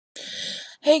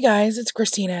Hey guys, it's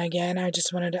Christina again. I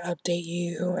just wanted to update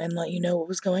you and let you know what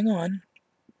was going on.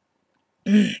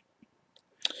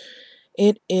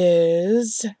 It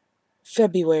is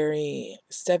February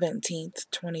 17th,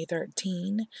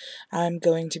 2013. I'm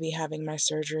going to be having my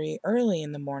surgery early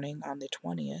in the morning on the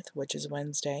 20th, which is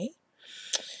Wednesday.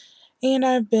 And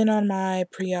I've been on my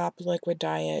pre-op liquid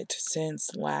diet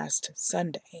since last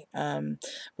Sunday.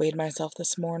 Weighed myself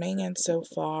this morning, and so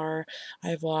far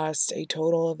I've lost a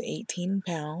total of 18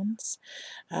 pounds.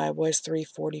 I was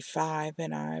 345,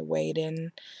 and I weighed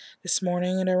in this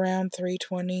morning at around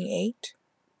 328.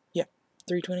 Yeah,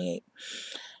 328.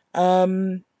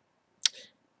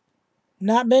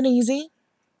 Not been easy.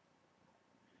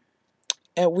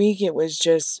 At work it was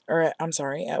just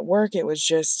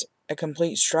a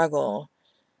complete struggle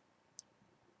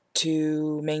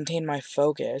to maintain my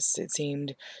focus. It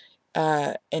seemed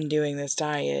in doing this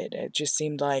diet, it just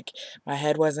seemed like my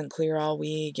head wasn't clear all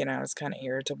week and I was kind of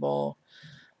irritable.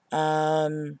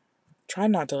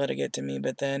 Tried not to let it get to me,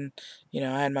 but then,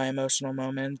 I had my emotional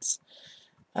moments.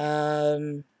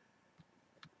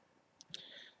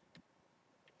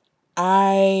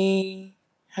 I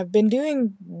have been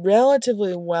doing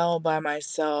relatively well by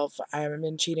myself. I haven't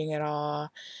been cheating at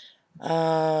all.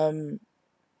 Um,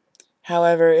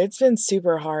 However, it's been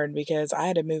super hard because I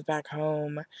had to move back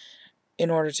home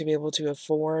in order to be able to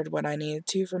afford what I needed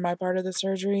to for my part of the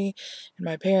surgery. And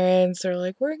my parents are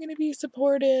like, we're going to be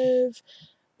supportive.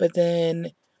 But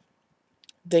then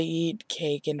they eat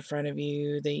cake in front of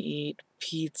you, they eat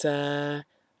pizza.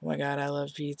 Oh my God, I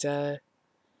love pizza.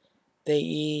 They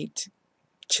eat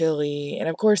chili. And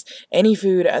of course, any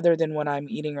food other than what I'm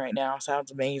eating right now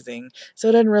sounds amazing. So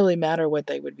it doesn't really matter what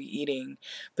they would be eating.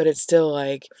 But it's still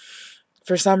like,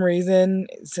 for some reason,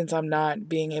 since I'm not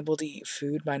being able to eat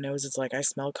food, my nose is like, I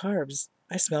smell carbs.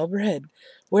 I smell bread.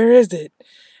 Where is it?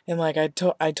 And like I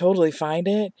totally find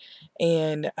it,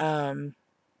 and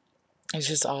it's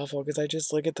just awful because I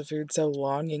just look at the food so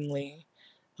longingly.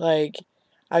 Like,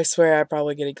 I swear I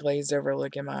probably get a glazed over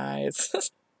look in my eyes.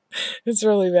 It's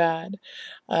really bad.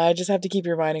 I just have to keep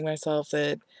reminding myself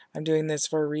that I'm doing this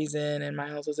for a reason and my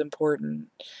health is important.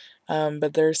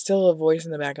 But there's still a voice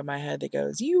in the back of my head that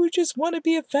goes, you just want to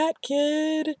be a fat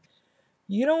kid.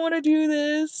 You don't want to do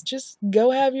this. Just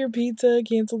go have your pizza,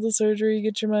 cancel the surgery,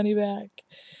 get your money back.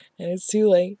 And it's too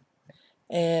late.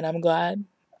 And I'm glad.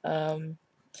 Um,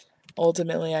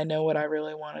 Ultimately, I know what I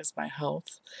really want is my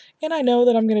health. And I know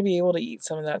that I'm going to be able to eat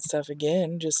some of that stuff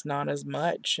again, just not as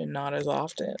much and not as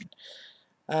often.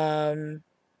 Um,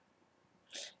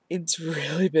 it's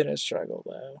really been a struggle,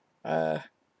 though.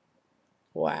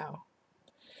 Wow.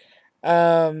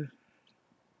 Um,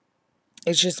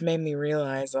 it's just made me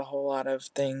realize a whole lot of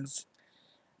things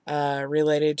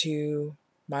related to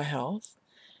my health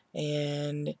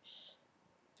and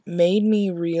made me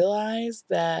realize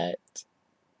that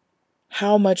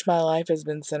how much my life has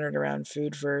been centered around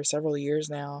food for several years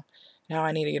now. Now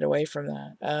I need to get away from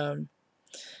that.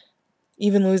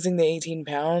 Even losing the 18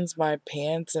 pounds, my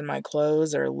pants and my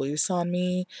clothes are loose on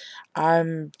me.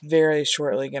 I'm very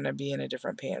shortly going to be in a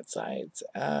different pant size.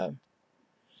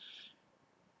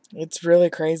 It's really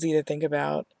crazy to think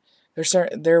about.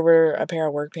 There were a pair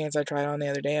of work pants I tried on the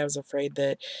other day. I was afraid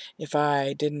that if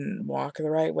I didn't walk the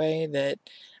right way, that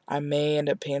I may end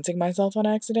up pantsing myself on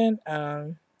accident.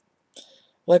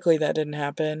 Luckily, that didn't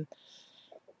happen.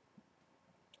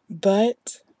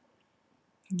 But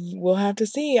we'll have to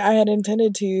see. I had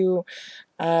intended to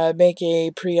make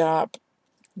a pre-op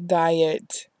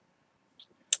diet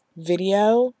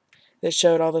video that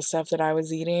showed all the stuff that I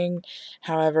was eating.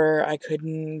 However, I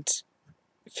couldn't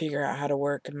figure out how to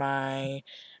work my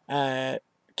uh,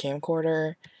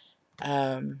 camcorder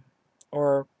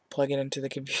or plug it into the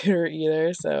computer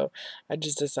either, so I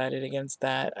just decided against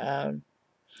that.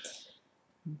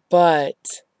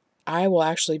 But I will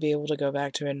actually be able to go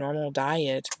back to a normal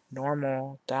diet,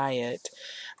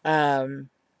 um,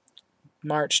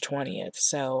 March 20th,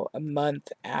 so a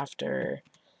month after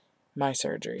my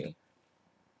surgery.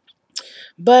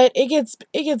 But it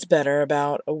gets better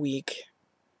about a week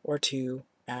or two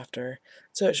after,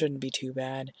 so it shouldn't be too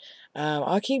bad.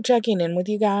 I'll keep checking in with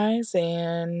you guys,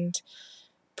 and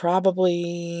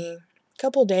probably a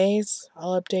couple days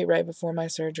I'll update right before my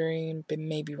surgery and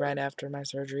maybe right after my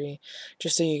surgery,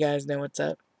 just so you guys know what's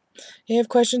up. If you have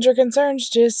questions or concerns,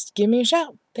 just give me a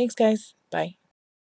shout. Thanks, guys. Bye.